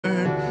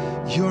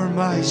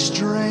my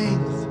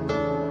strength.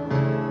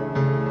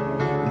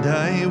 And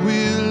I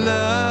will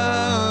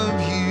love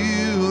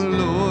you,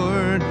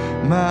 Lord,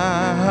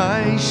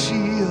 my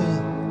shield.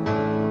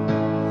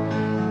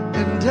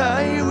 And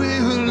I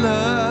will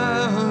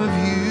love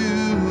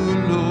you,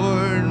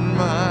 Lord,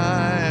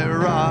 my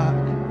rock.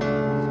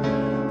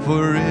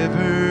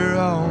 Forever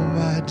all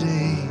my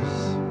days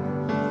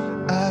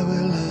I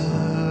will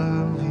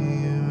love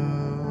you.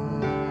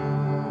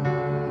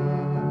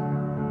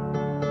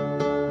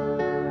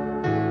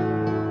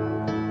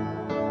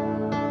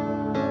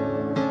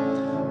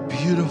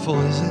 Beautiful,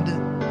 isn't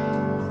it?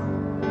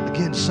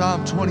 Again,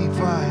 Psalm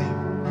 25.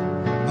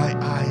 My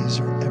eyes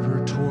are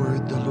ever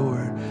toward the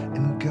Lord,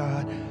 and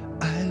God,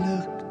 I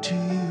look to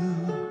you.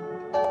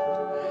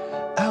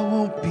 I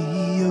won't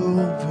be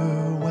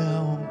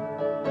overwhelmed.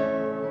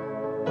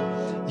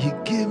 You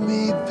give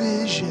me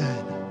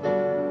vision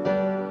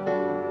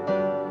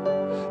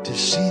to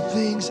see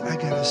things. I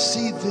gotta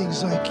see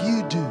things like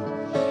you do.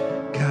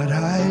 God,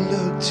 I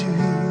look to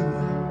you.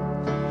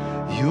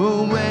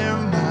 You're where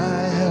my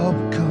help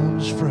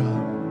comes from.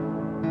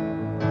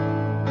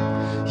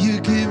 You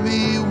give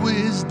me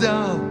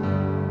wisdom.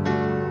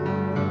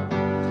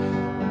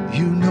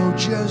 You know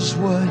just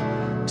what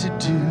to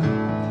do.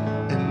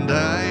 And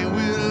I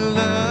will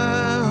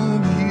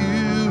love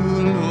you,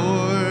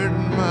 Lord,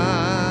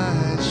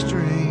 my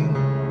strength.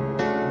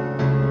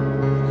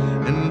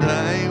 And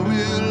I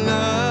will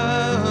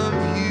love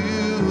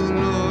you,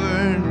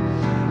 Lord,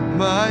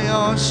 my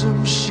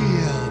awesome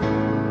shield.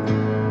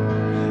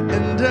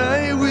 And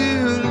I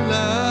will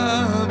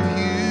love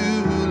you,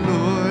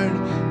 Lord,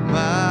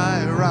 my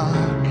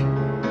rock.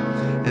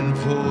 And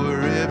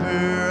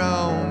forever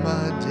all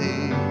my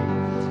days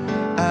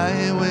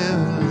I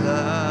will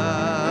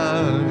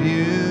love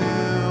you.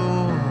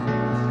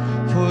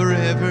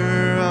 Forever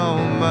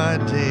all my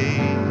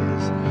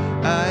days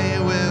I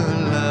will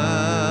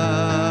love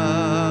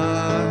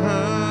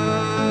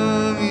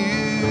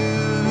you.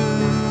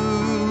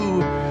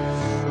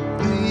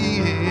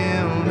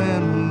 Yeah, no,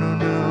 no,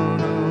 no,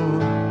 no.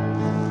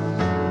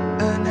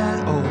 And that,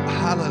 oh,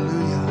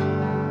 hallelujah.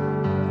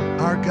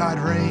 Our God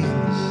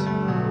reigns.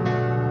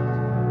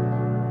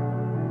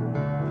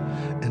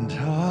 And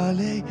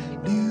hallelujah,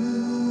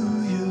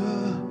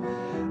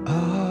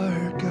 our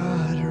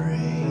God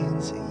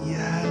reigns.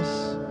 Yes.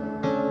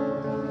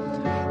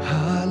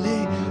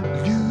 Hallelujah,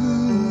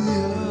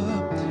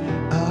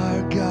 our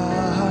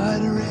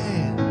God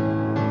reigns.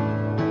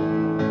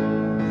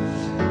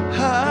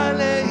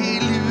 Hallelujah,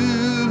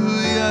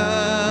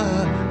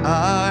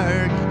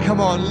 come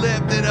on,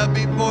 lift it up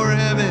before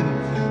heaven.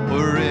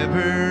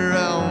 Forever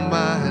all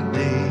my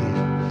days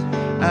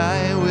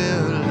I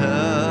will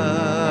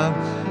love.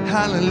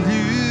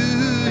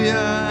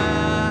 Hallelujah,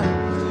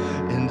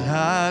 and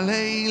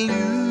hallelujah,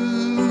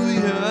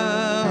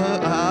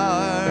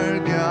 our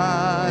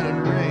God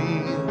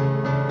reigns.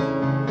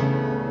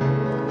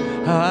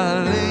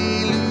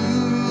 Hallelujah,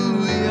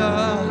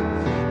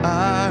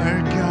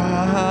 our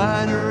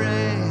God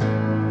reigns.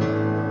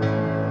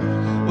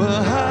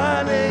 Well,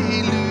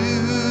 hallelujah,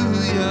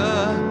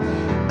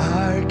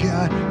 our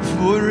God,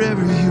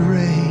 forever you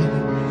reign.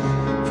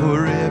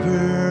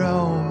 Forever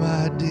all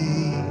my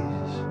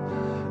days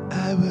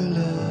I will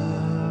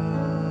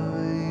love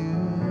you.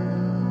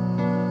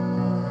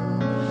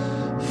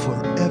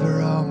 Forever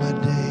all my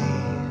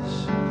days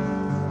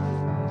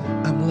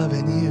I'm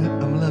loving you,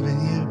 I'm loving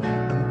you,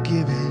 I'm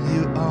giving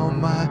you all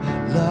my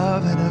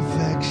love and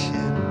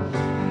affection.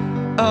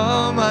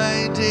 All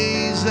my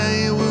days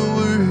I will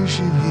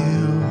worship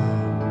you.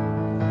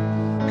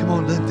 Come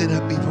on, lift it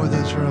up before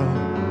the throne.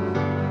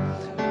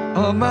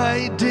 All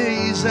my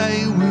days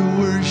I will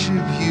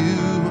worship you,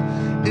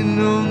 and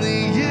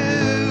only you,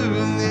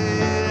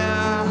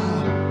 yeah.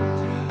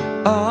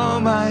 All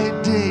my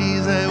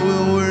days I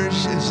will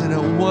worship in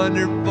a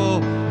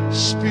wonderful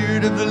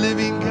Spirit of the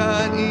living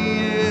God,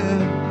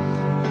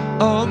 yeah.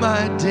 All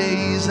my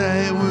days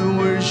I will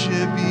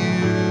worship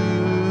you,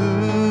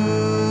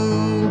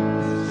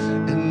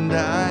 and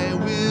I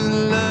will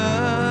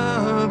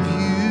love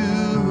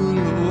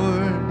you,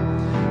 Lord,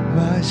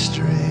 my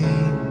strength.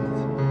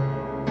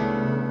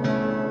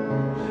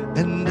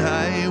 And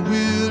I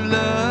will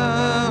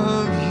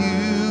love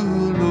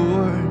you,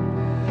 Lord,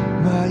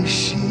 my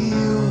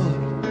shield.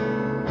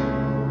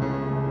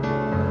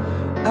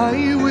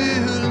 I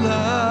will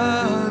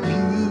love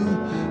you,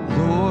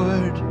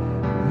 Lord,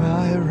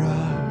 my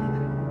rock.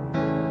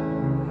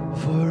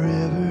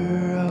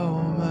 Forever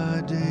all my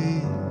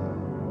days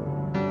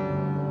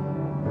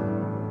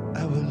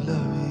I will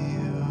love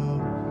you,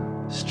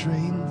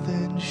 strength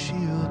and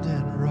shield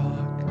and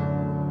rock.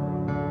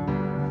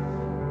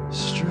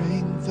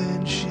 Strength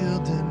and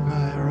shield and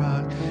my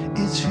rock.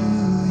 It's who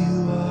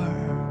you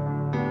are.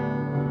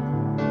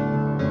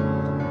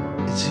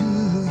 It's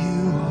who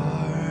you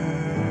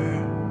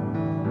are.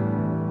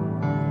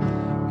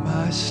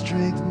 My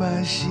strength,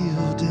 my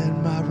shield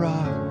and my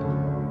rock.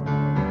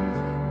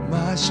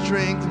 My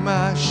strength,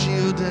 my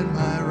shield and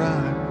my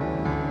rock.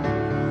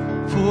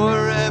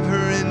 Forever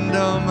and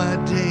all my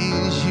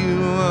days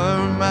you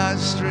are my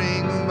strength.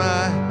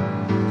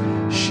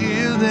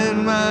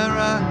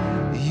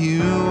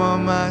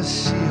 my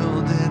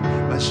shield and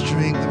my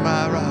strength,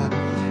 my rock.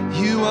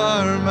 You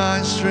are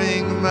my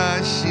strength,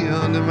 my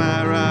shield, and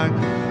my rock.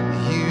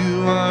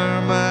 You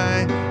are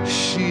my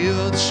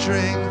shield,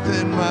 strength,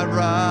 and my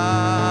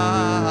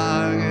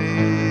rock.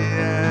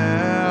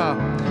 Yeah.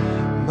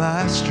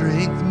 My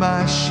strength,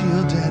 my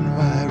shield, and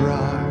my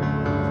rock.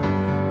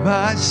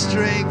 My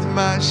strength,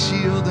 my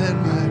shield,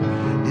 and my...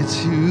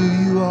 It's who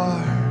you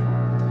are.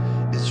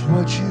 It's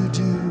what you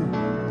do.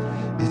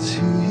 It's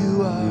who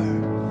you are.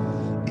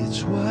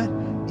 It's what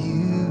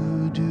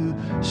you do.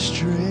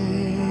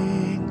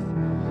 Strength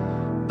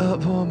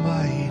of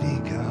Almighty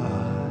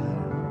God.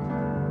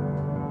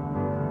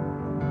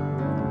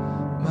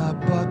 My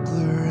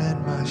buckler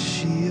and my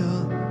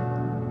shield.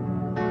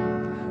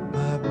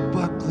 My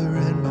buckler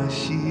and my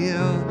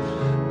shield.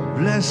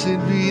 Blessed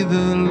be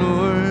the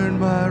Lord,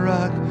 my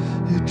rock,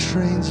 who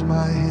trains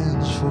my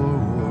hands for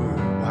war.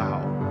 Wow.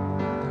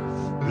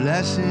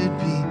 Blessed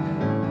be.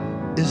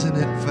 Isn't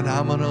it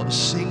phenomenal?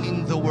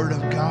 Singing the Word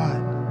of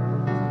God.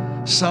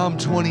 Psalm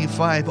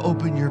 25,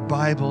 open your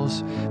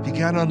Bibles. If you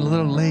got on a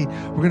little late,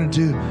 we're going to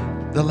do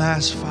the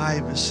last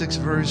 5 or 6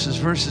 verses,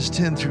 verses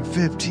 10 through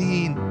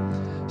 15.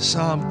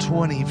 Psalm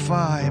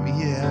 25,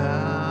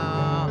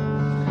 yeah.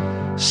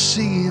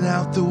 Singing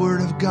out the Word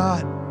of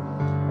God.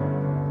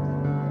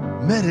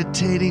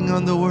 Meditating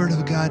on the Word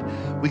of God.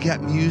 We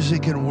got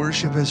music and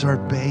worship as our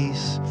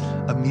base,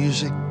 a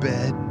music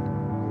bed.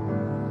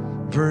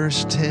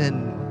 Verse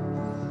 10.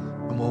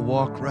 And we'll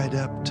walk right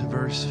up to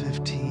verse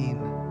 15.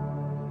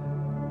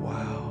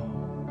 Wow.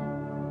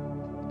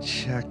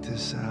 Check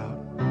this out.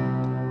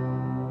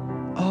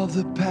 All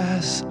the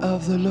paths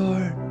of the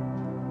Lord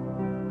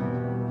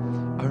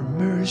are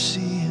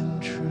mercy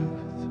and truth.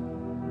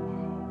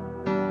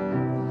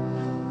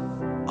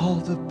 All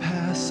the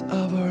paths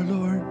of our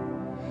Lord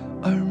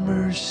are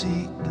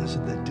mercy.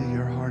 Doesn't that do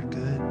your heart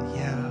good?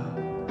 Yeah.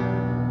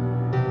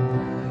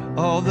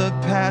 All the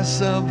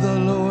paths of the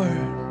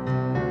Lord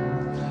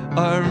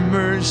are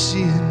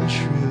mercy and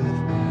truth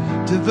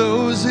to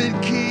those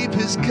that keep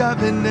his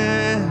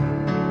covenant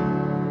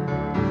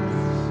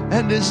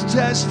and his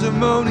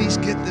testimonies.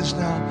 Get this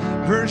now.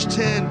 Verse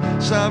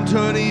 10, Psalm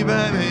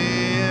 25.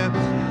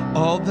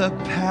 All the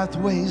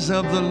pathways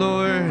of the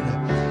Lord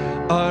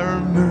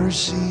are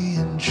mercy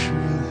and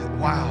truth.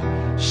 Wow,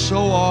 so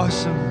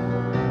awesome.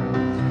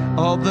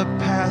 All the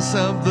paths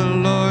of the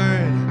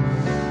Lord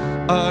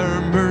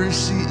are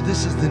mercy.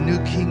 This is the New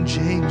King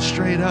James,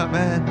 straight up,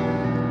 man.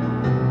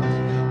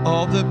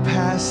 All the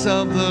paths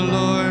of the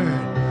Lord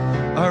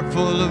are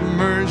full of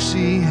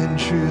mercy and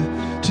truth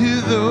to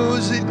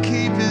those that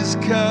keep his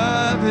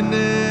covenant.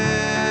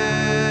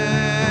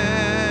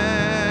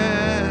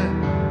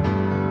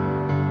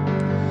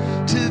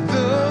 To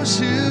those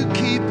who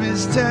keep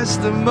his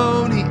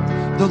testimony.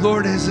 The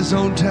Lord has his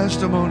own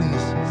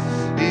testimonies.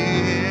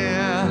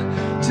 Yeah.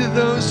 To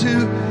those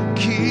who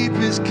keep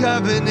his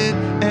covenant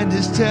and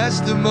his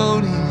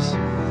testimonies.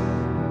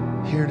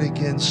 Hear it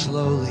again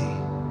slowly.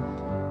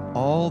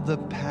 All the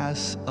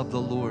paths of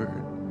the Lord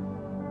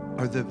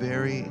are the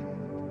very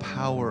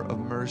power of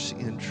mercy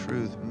and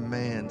truth.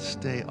 Man,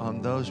 stay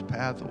on those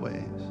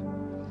pathways.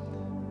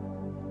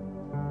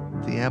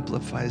 The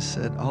Amplified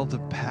said, all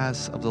the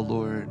paths of the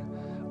Lord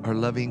are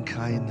loving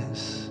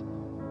kindness,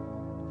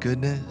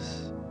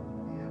 goodness,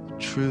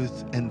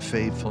 truth, and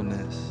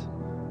faithfulness.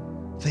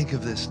 Think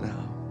of this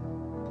now.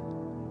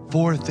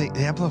 4 things.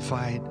 The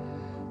Amplified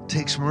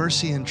takes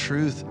mercy and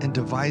truth and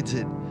divides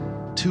it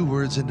 2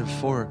 words into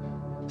 4.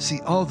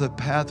 See, all the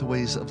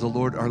pathways of the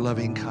Lord are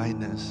loving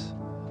kindness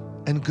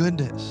and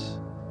goodness,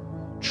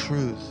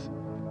 truth,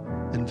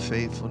 and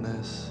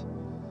faithfulness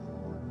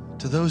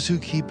to those who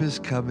keep his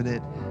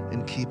covenant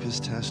and keep his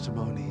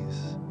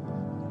testimonies.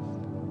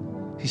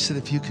 He said,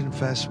 if you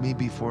confess me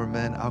before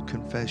men, I'll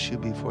confess you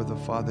before the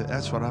Father.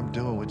 That's what I'm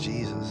doing with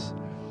Jesus.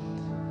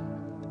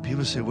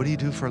 People say, what do you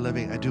do for a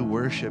living? I do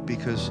worship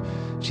because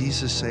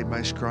Jesus saved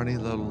my scrawny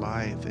little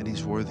life and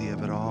he's worthy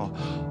of it all.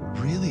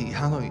 Really?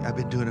 How long? I've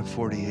been doing it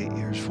 48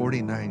 years,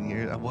 49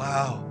 years.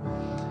 Wow.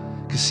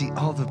 Because see,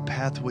 all the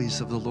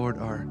pathways of the Lord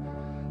are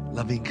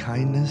loving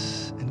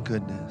kindness and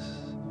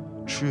goodness,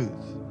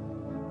 truth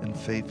and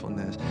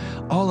faithfulness.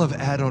 All of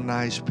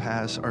Adonai's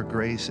paths are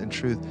grace and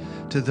truth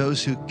to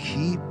those who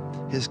keep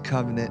his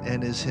covenant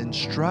and his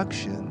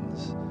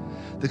instructions.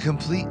 The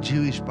complete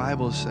Jewish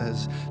Bible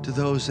says to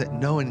those that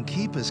know and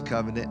keep his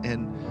covenant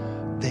and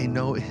they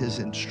know his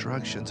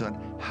instructions on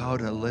how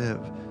to live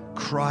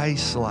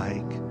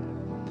Christ-like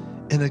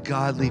in a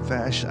godly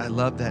fashion. I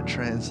love that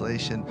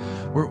translation.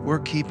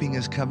 We're keeping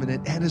his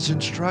covenant and his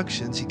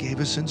instructions. He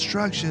gave us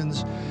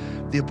instructions.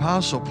 The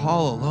Apostle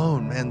Paul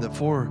alone, man, the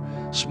 4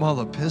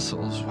 small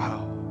epistles,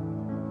 wow.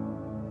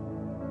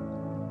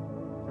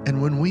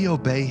 And when we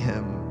obey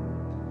him,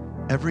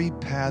 every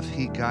path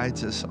he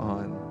guides us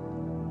on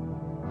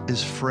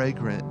is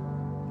fragrant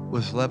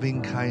with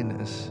loving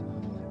kindness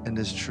and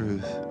his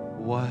truth.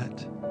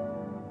 What?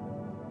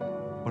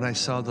 When I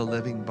saw the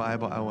Living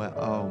Bible, I went,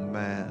 oh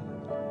man.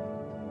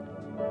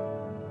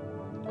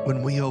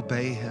 When we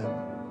obey him,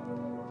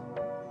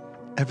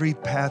 Every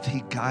path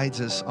he guides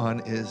us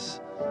on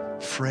is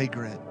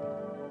fragrant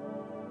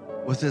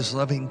with his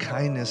loving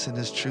kindness and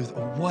his truth.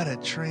 What a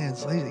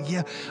translation.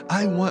 Yeah,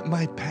 I want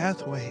my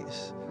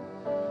pathways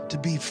to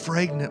be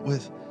fragrant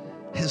with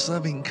his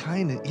loving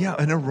kindness. Yeah,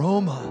 an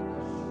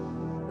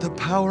aroma. The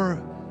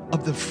power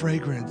of the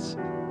fragrance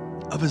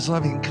of his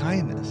loving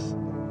kindness.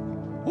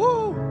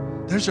 Woo!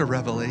 There's a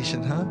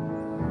revelation, huh?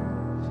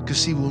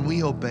 Because see, when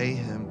we obey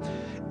him,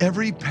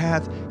 every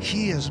path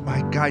he is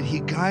my guide,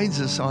 he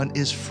guides us on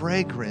is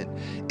fragrant.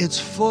 It's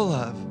full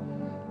of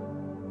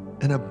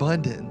an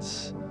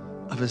abundance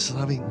of his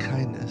loving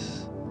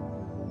kindness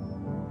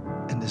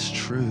and his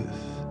truth.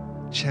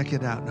 Check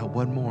it out. Now,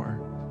 one more.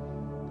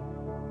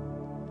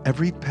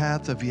 Every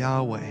path of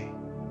Yahweh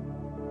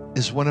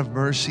is one of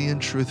mercy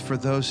and truth for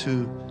those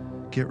who,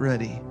 get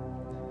ready,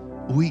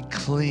 we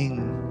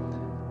cling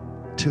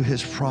to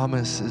his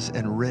promises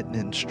and written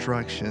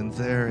instructions.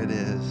 There it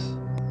is.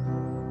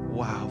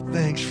 Wow.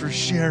 Thanks for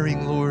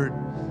sharing, Lord.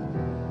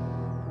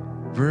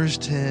 Verse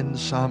 10,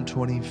 Psalm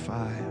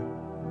 25.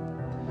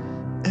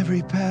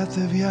 Every path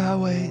of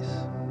Yahweh's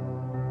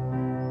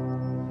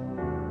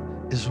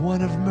is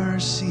one of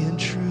mercy and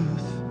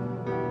truth.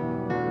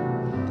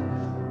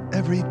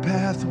 Every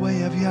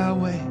pathway of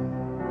Yahweh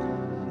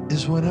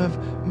is one of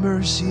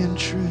mercy and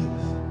truth.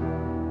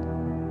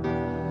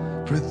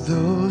 For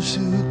those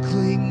who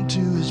cling to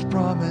his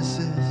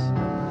promises,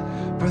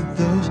 for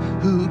those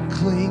who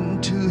cling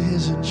to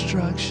his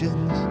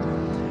instructions.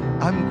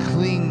 I'm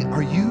clinging.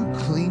 Are you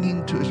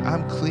clinging to his?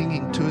 I'm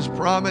clinging to his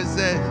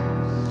promises.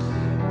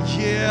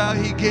 Yeah,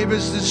 he gave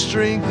us the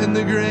strength and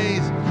the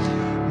grace.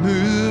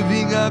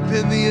 Moving up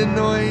in the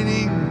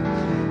anointing,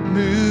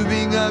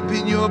 moving up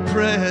in your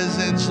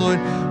presence, Lord.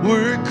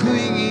 We're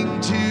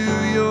clinging to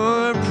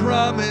your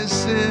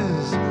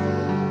promises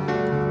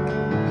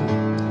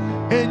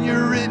and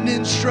your written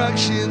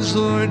instructions,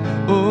 Lord.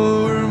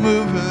 Oh, we're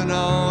moving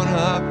on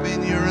up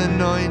in your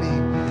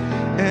anointing,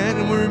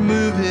 and we're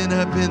moving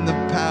up in the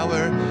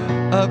power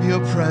of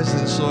your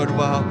presence, Lord,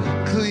 while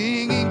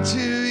clinging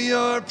to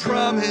your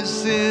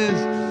promises.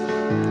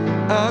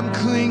 I'm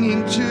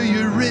clinging to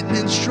your written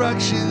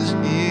instructions.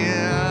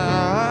 Yeah.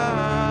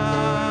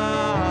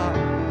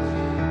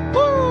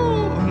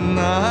 Woo!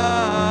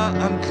 Nah,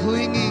 I'm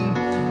clinging.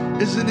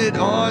 Isn't it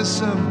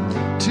awesome?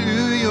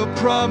 To your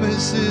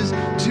promises,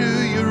 to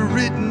your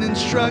written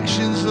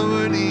instructions,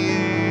 Lord.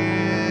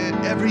 Yeah.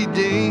 Every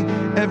day,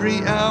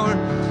 every hour,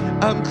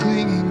 I'm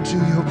clinging to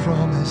your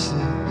promises.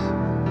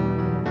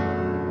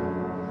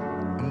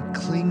 I'm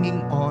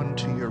clinging on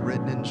to your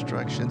written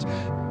instructions.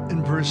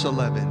 In verse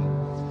 11,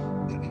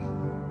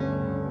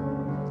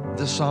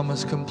 the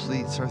psalmist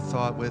completes our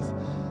thought with,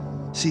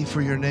 see,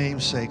 for your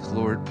name's sake,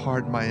 Lord,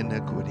 pardon my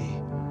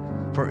iniquity,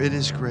 for it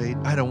is great.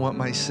 I don't want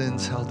my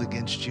sins held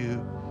against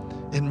you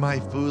in my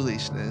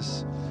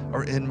foolishness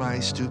or in my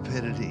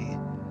stupidity.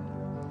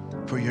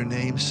 For your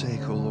name's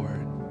sake, O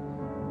Lord.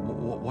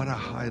 What a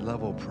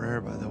high-level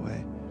prayer, by the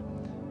way.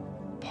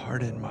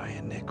 Pardon my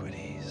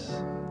iniquities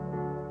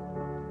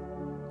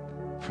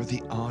for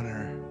the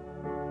honor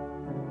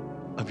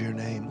of your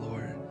name,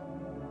 Lord.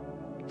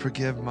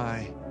 Forgive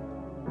my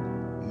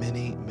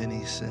many,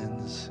 many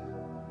sins.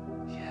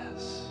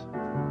 Yes.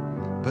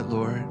 But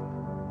Lord,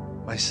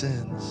 my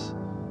sins,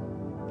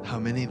 how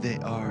many they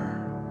are,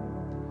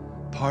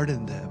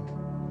 pardon them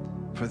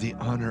for the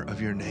honor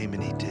of your name.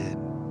 And he did.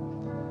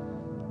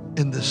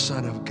 In the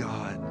Son of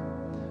God,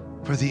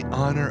 for the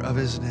honor of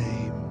his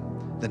name,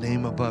 the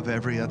name above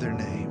every other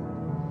name,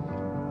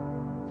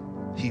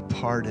 he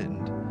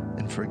pardoned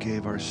and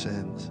forgave our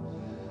sins.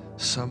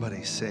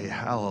 Somebody say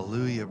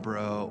hallelujah,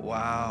 bro.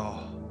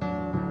 Wow.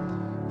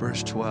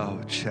 Verse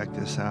 12, check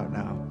this out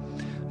now.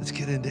 Let's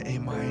get into A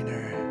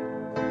minor.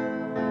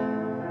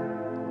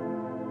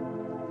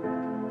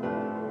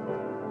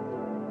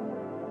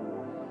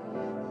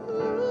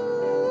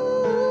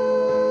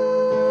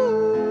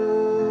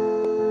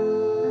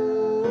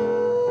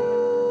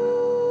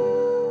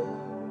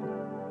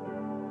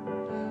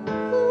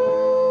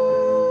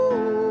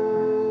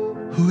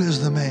 Who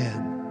is the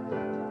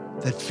man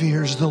that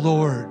fears the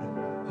Lord?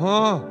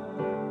 Huh?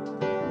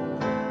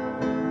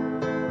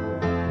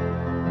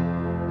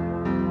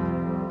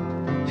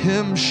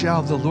 Him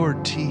shall the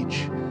Lord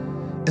teach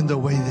in the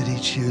way that he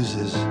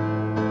chooses.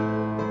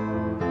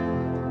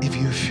 If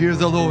you fear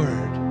the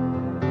Lord,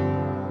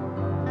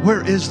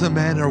 where is the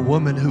man or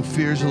woman who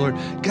fears the Lord?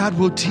 God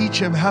will teach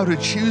him how to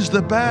choose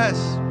the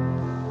best.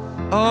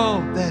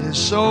 Oh, that is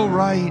so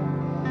right.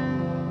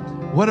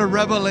 What a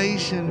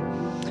revelation.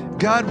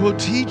 God will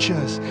teach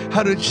us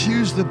how to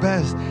choose the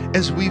best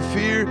as we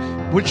fear,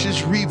 which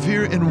is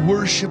revere and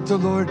worship the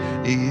Lord.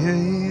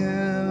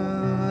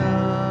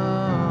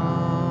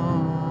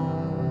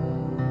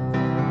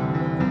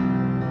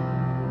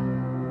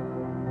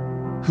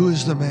 Who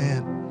is the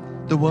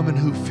man, the woman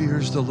who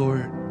fears the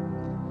Lord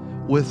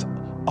with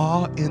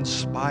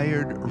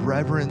awe-inspired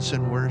reverence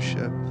and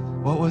worship?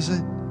 What was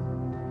it?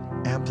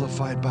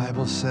 Amplified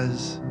Bible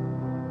says,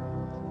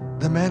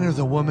 the man or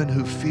the woman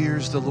who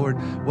fears the Lord,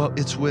 well,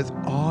 it's with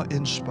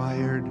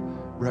awe-inspired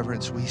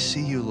reverence. We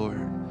see you,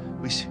 Lord.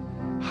 We see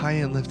high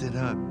and lifted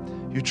up.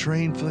 Your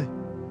train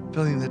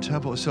filling the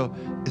temple. So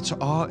it's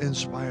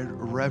awe-inspired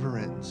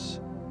reverence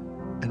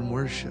and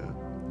worship.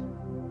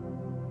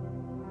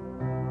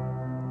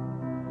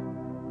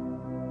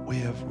 We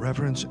have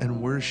reverence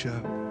and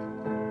worship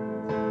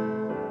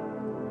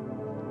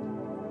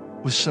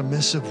with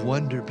submissive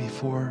wonder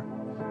before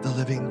the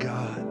living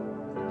God.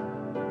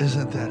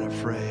 Isn't that a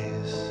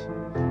phrase?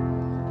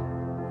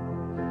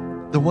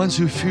 The ones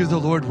who fear the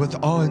Lord with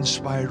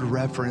awe-inspired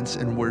reverence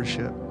and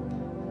worship,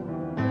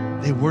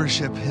 they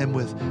worship him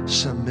with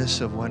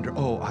submissive wonder.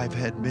 Oh, I've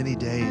had many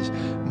days,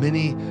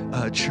 many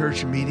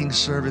church meeting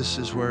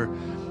services where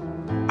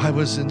I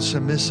was in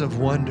submissive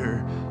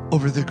wonder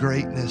over the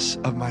greatness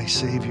of my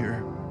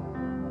Savior.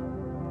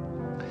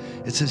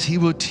 It says he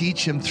will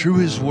teach him through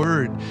his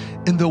word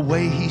in the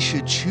way he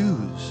should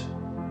choose.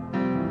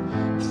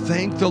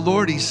 Thank the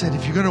Lord. He said,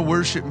 if you're going to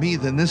worship me,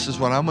 then this is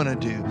what I'm going to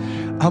do.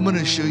 I'm going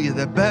to show you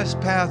the best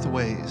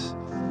pathways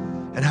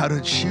and how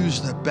to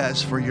choose the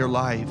best for your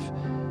life.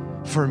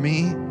 For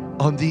me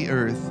on the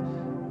earth,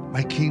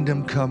 my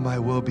kingdom come, my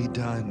will be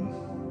done.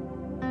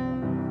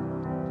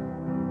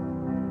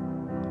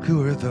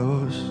 Who are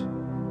those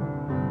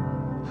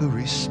who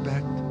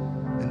respect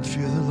and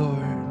fear the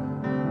Lord?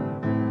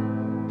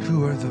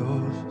 Who are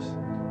those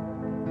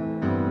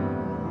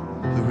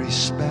who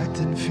respect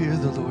and fear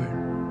the Lord?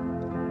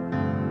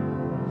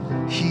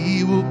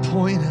 He will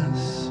point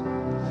us.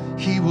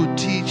 He will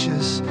teach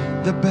us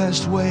the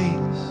best ways.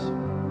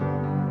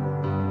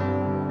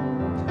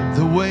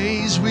 The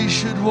ways we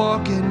should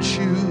walk and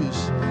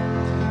choose.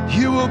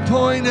 You will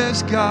point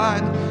us,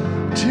 God,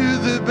 to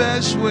the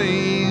best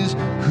ways.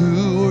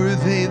 Who are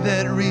they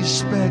that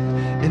respect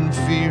and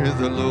fear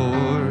the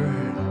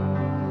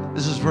Lord?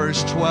 This is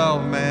verse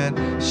 12,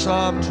 man.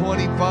 Psalm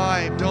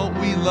 25. Don't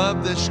we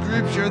love the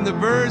scripture and the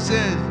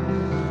verses?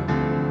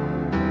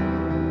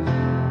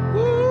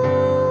 Woo!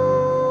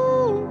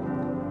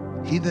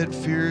 He that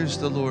fears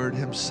the Lord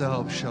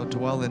himself shall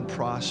dwell in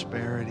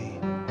prosperity.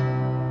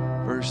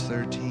 Verse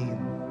 13.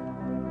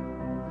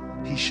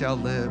 He shall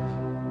live.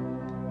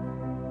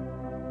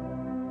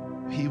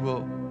 He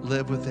will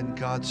live within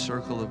God's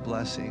circle of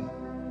blessing.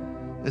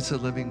 It's a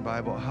living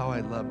Bible. How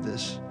I love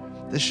this.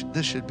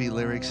 This should be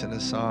lyrics in a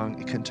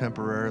song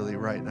contemporarily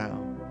right now.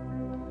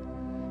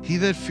 He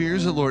that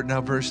fears the Lord,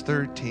 now verse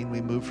 13, we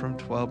move from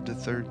 12 to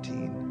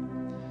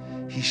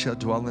 13. He shall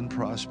dwell in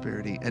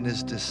prosperity, and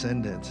his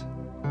descendants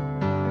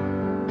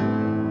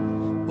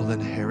will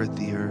inherit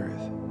the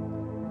earth.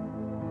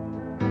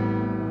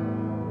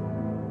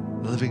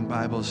 The Living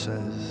Bible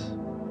says,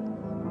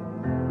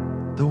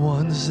 the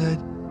ones that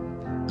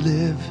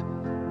live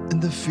in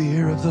the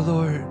fear of the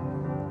Lord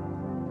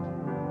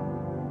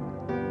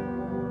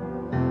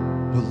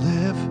will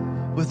live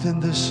within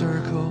the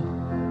circle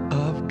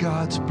of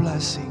God's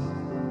blessing.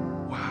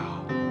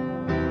 Wow.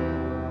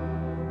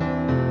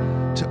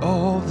 To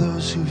all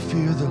those who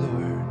fear the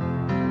Lord,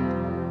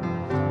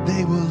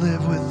 they will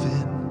live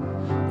within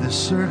the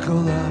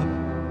circle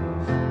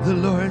of the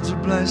Lord's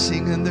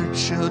blessing, and their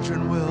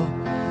children will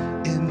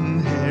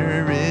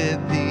inherit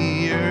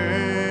the earth.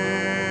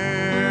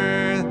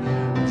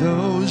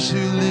 Those who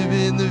live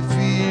in the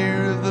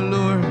fear of the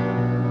Lord,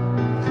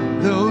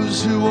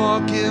 those who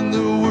walk in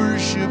the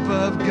worship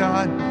of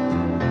God,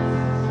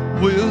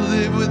 will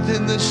live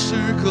within the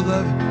circle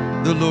of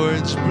the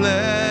Lord's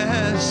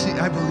blessing.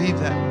 I believe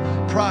that.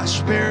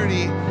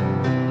 Prosperity,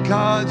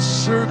 God's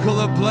circle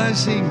of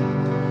blessing.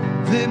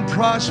 Then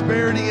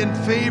prosperity and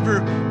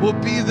favor will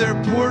be their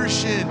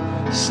portion.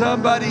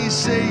 Somebody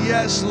say,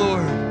 yes,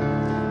 Lord.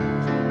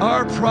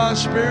 Our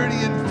prosperity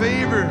and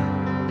favor,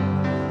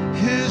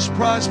 his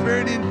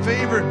prosperity and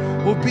favor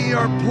will be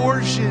our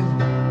portion.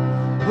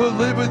 We'll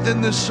live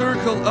within the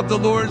circle of the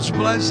Lord's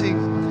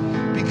blessing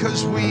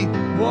because we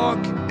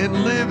walk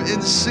and live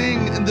and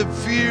sing in the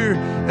fear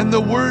and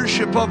the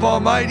worship of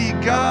Almighty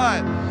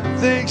God.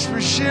 Thanks for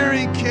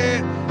sharing,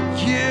 Kent.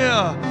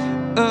 Yeah.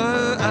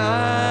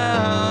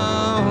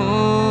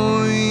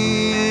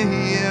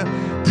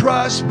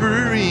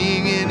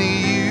 Prospering in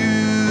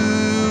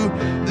you.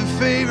 The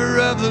favor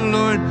of the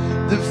Lord,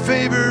 the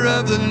favor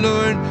of the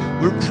Lord.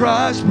 We're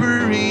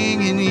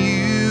prospering in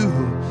you.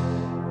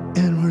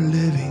 And we're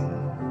living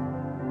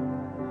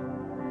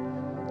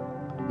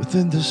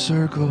within the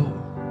circle.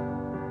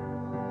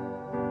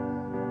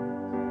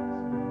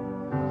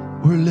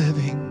 We're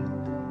living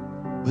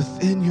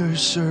within your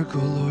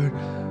circle, Lord.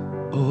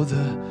 Oh,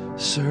 the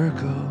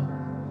circle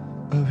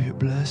of your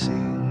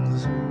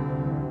blessings.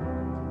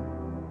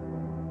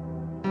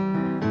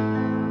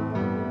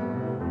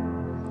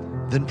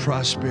 Then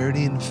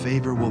prosperity and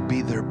favor will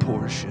be their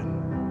portion.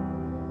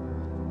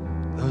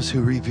 Those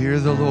who revere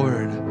the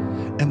Lord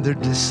and their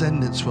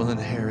descendants will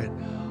inherit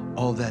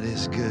all that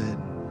is good.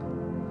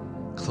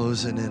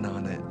 Closing in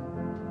on it,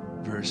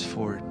 verse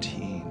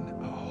 14.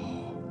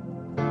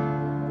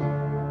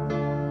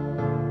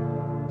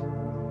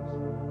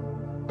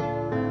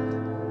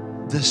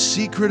 The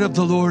secret of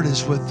the Lord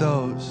is with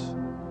those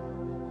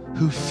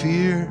who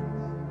fear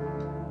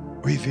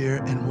revere,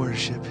 and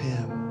worship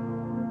him.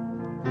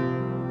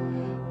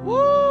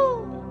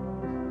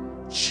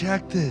 Woo!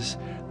 Check this.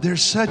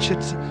 There's such a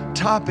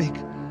topic,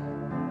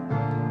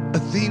 a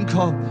theme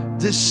called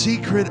The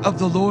Secret of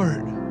the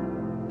Lord.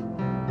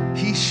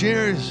 He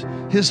shares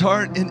his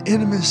heart in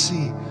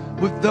intimacy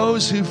with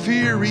those who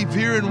fear,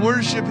 revere, and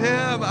worship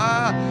him.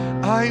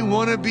 I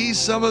want to be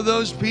some of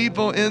those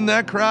people in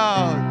that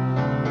crowd.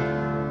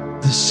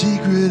 The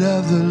secret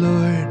of the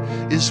Lord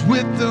is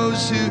with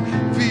those who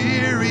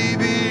fear,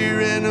 revere,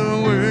 and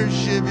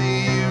worship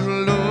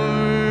you,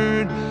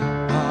 Lord.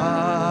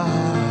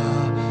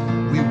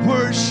 We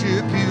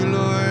worship you,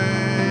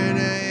 Lord.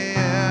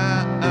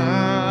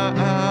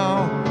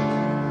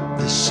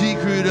 The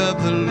secret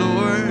of the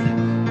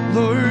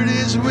Lord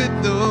is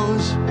with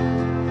those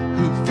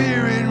who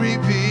fear and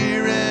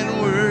revere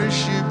and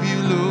worship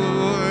you,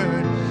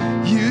 Lord.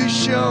 You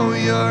show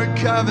your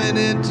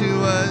covenant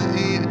to us.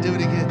 Do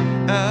it again.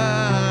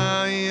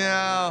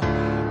 Yeah.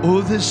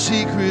 Oh, the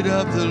secret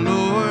of the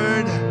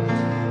Lord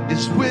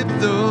is with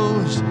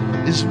those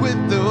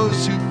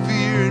who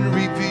fear and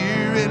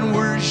revere and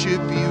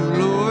worship you,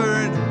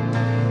 Lord.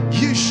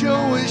 You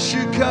show us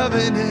your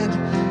covenant.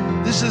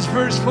 This is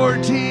verse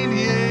 14.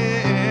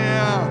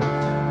 Yeah.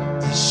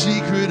 The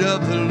secret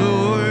of the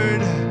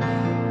Lord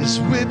is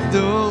with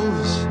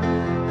those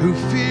who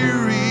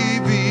fear,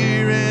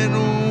 revere,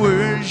 and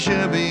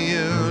worship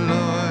you,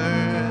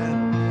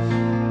 Lord.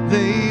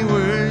 They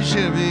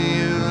worship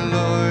you,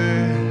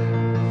 Lord.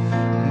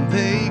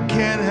 They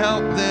can't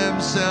help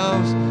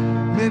themselves.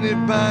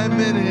 Minute by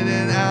minute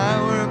and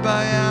hour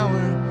by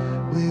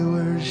hour, we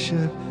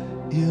worship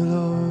you,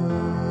 Lord.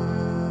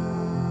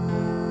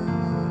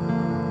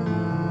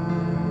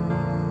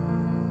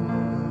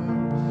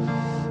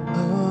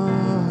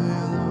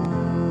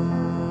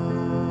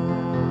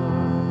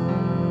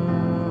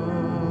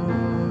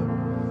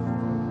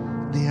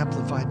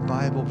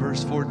 Bible,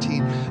 verse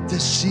 14, the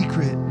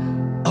secret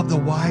of the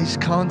wise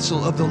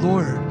counsel of the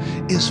Lord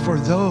is for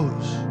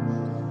those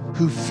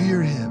who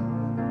fear him.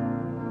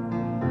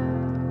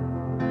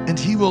 And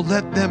he will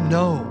let them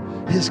know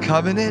his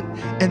covenant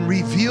and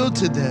reveal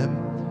to them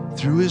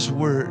through his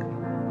word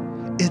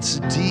its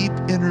deep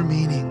inner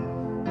meaning.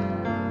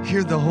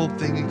 Hear the whole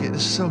thing again.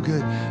 It's so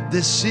good.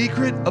 The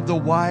secret of the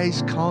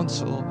wise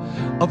counsel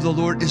of the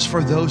Lord is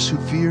for those who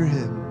fear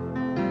him.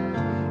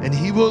 And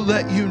he will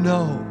let you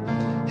know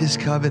his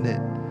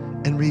covenant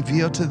and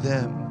reveal to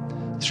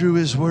them through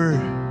his word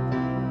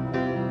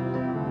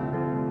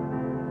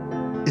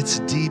its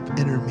deep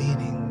inner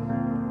meaning.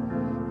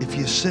 If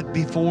you sit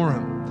before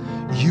him,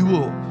 you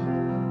will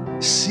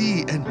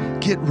see and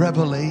get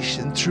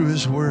revelation through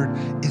his word,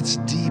 its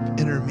deep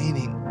inner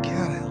meaning.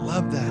 God, I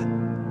love that.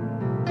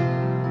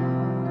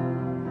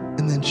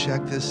 And then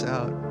check this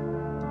out.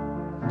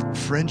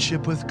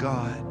 Friendship with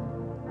God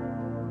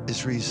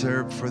is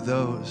reserved for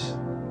those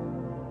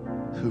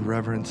who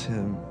reverence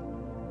him.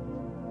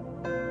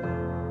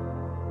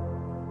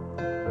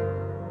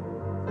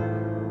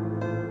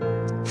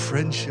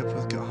 Friendship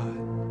with God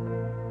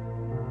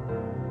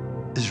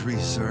is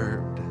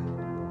reserved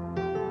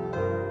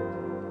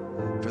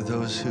for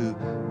those who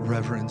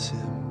reverence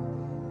him,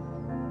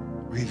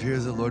 revere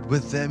the Lord.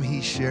 With them,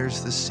 he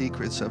shares the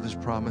secrets of his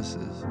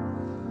promises.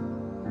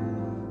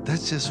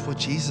 That's just what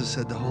Jesus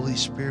said the Holy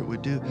Spirit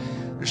would do.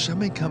 There's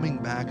somebody coming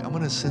back. I'm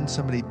going to send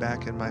somebody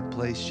back in my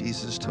place,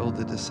 Jesus told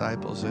the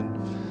disciples. And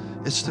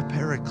it's the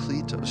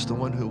Parakletos, the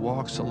one who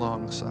walks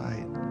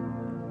alongside,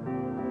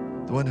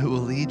 the one who will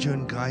lead you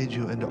and guide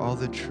you into all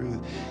the truth.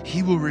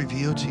 He will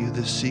reveal to you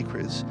the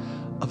secrets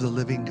of the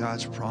living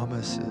God's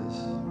promises.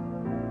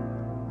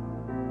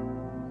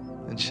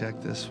 And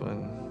check this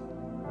one.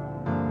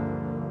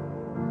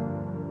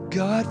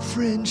 God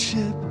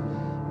friendship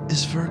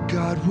is for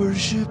God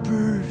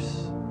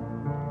worshipers.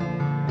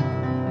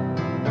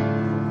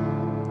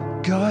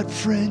 God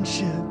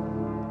friendship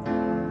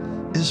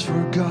is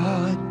for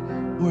God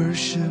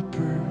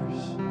worshipers.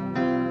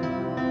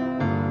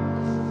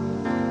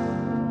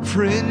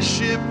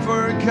 Friendship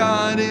for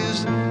God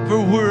is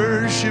for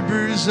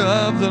worshipers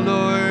of the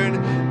Lord.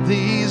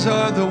 These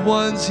are the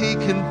ones he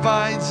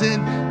confides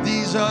in.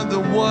 These are the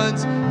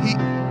ones he...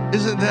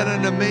 Isn't that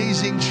an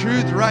amazing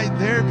truth right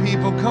there,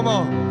 people? Come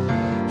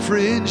on.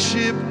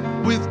 Friendship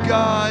with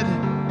God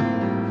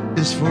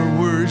is for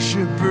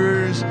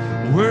worshipers,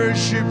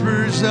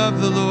 worshipers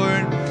of the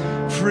Lord.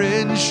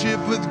 Friendship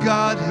with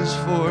God is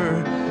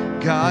for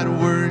God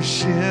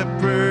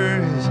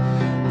worshipers.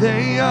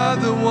 They are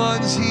the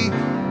ones he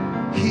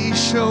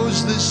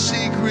shows the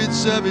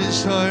secrets of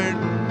his heart.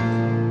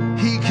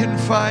 He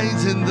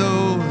confides in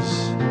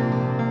those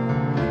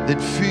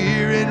that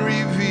fear and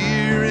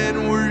revere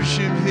and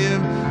worship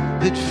him,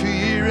 that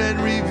fear and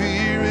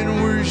revere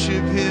and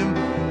worship him,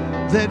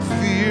 that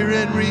fear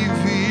and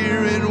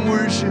revere and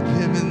worship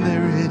him. And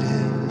there it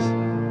is.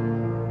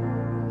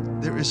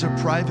 There is a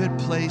private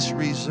place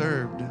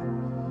reserved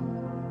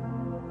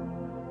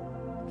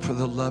for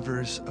the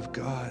lovers of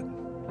God,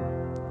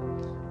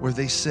 where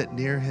they sit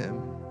near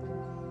him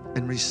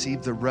and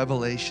receive the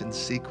revelation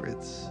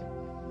secrets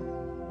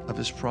of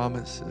his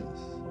promises.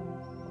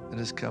 In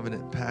his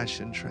covenant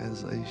Passion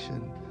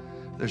Translation,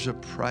 there's a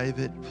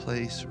private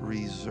place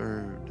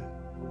reserved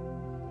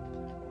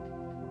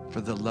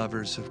for the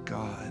lovers of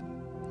God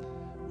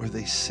where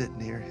they sit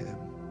near him.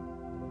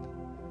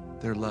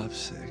 They're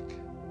lovesick.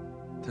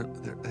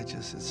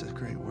 It's a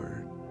great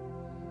word.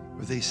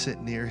 Where they sit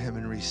near him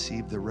and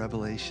receive the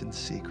revelation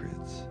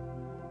secrets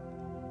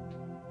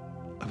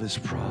of his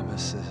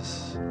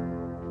promises.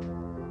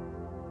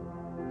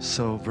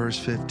 So verse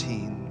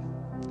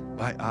 15,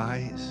 my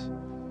eyes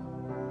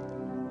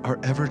are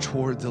ever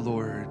toward the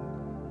Lord.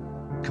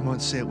 Come on,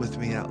 say it with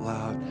me out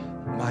loud.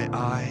 My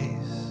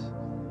eyes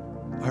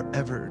are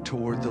ever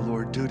toward the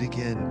Lord. Do it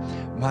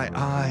again. My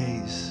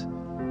eyes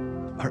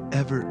are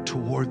ever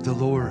toward the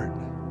Lord,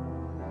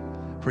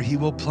 for he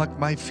will pluck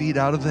my feet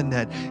out of the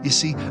net. You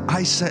see,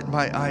 I set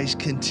my eyes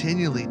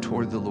continually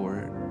toward the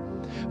Lord,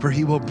 for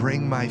he will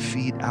bring my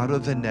feet out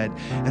of the net.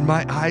 And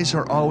my eyes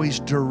are always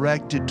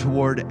directed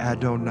toward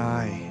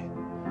Adonai,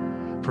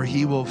 for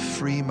he will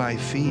free my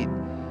feet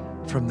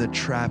from the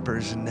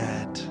trapper's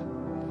net.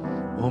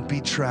 Won't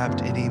be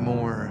trapped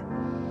anymore.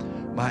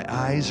 My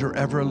eyes are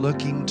ever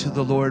looking to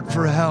the Lord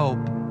for help,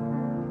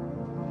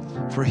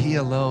 for he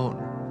alone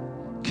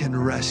can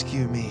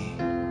rescue me.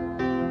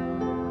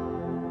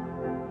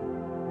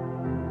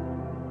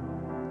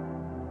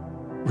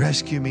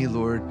 Rescue me,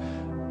 Lord,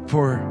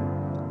 for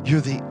you're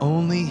the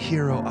only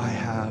hero I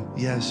have.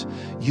 Yes,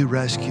 you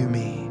rescue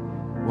me.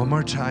 One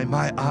more time.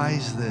 My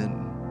eyes then.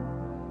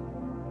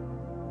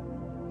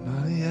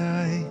 My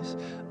eyes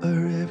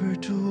are ever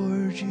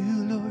toward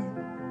you, Lord.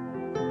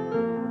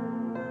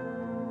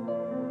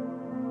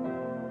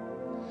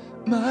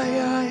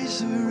 My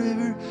eyes are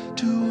ever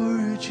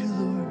toward you,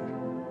 Lord.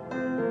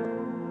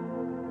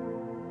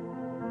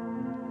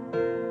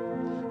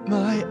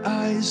 My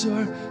eyes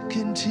are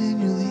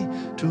continually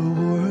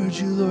toward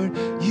you, Lord.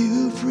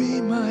 You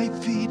free my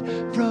feet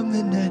from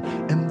the net,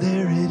 and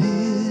there it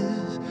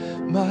is.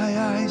 My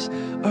eyes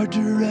are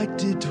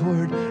directed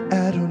toward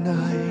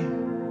Adonai.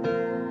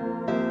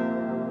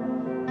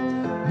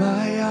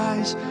 My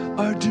eyes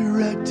are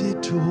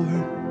directed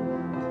toward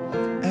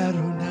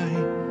Adonai,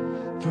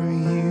 for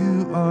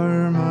you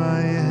are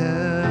my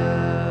help.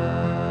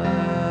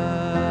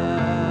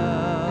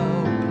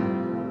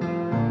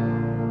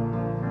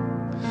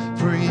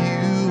 For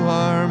you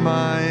are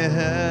my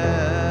help.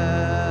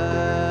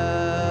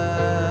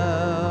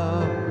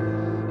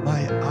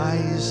 My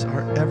eyes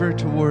are ever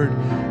toward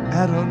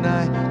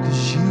Adonai,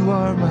 because you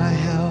are my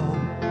help.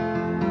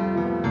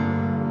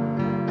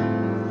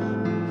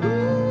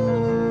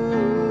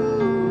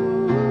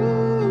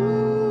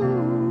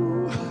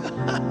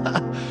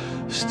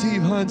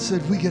 Steve Hunt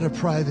said we get a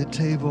private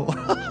table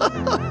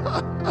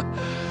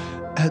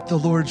at the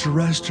Lord's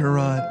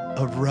restaurant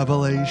of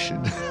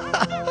Revelation.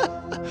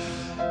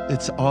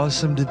 It's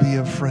awesome to be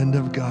a friend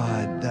of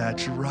God.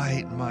 That's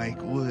right,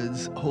 Mike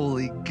Woods.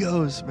 Holy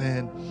Ghost,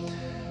 man.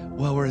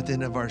 Well, we're at the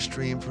end of our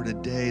stream for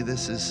today.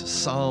 This is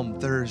Psalm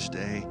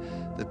Thursday.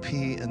 The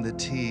P and the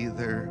T,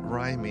 they're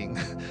rhyming.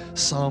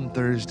 Psalm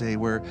Thursday,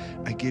 where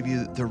I give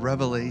you the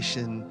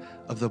revelation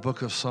of the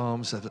book of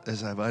Psalms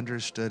as I've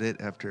understood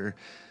it after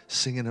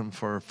singing them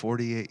for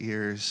 48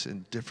 years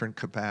in different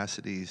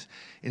capacities.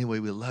 Anyway,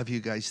 we love you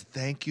guys.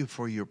 Thank you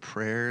for your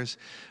prayers.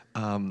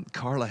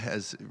 Carla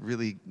has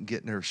really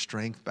getting her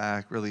strength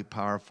back, really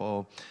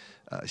powerful.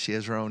 She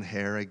has her own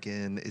hair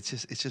again. It's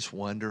just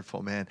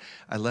wonderful, man.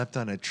 I left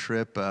on a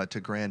trip to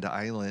Grand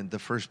Island. The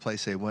first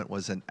place I went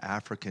was an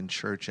African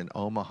church in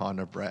Omaha,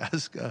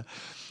 Nebraska.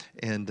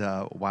 And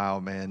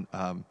wow, man,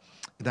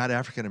 not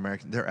African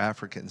American, they're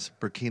Africans.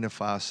 Burkina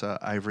Faso,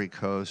 Ivory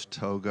Coast,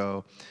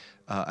 Togo.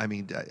 I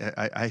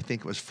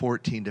think it was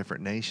 14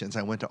 different nations.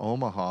 I went to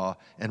Omaha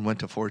and went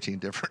to 14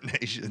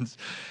 different nations.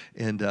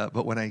 And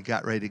but when I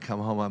got ready to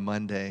come home on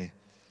Monday,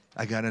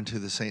 I got into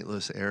the St.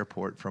 Louis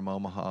airport from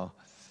Omaha.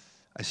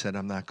 I said,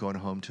 I'm not going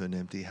home to an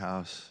empty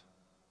house.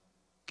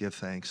 Give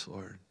thanks,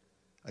 Lord.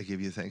 I give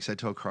you thanks. I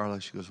told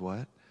Carla, she goes,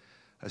 what?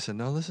 I said,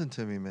 no, listen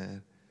to me,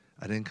 man.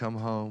 I didn't come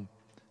home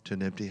to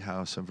an empty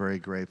house. I'm very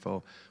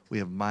grateful. We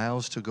have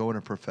miles to go on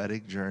a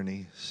prophetic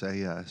journey. Say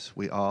yes.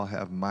 We all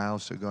have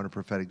miles to go on a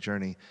prophetic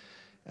journey,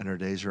 and our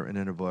days are in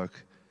a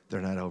book.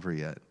 They're not over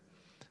yet.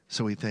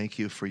 So we thank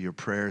you for your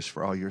prayers,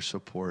 for all your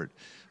support.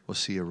 We'll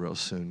see you real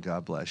soon.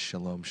 God bless.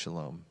 Shalom,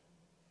 shalom.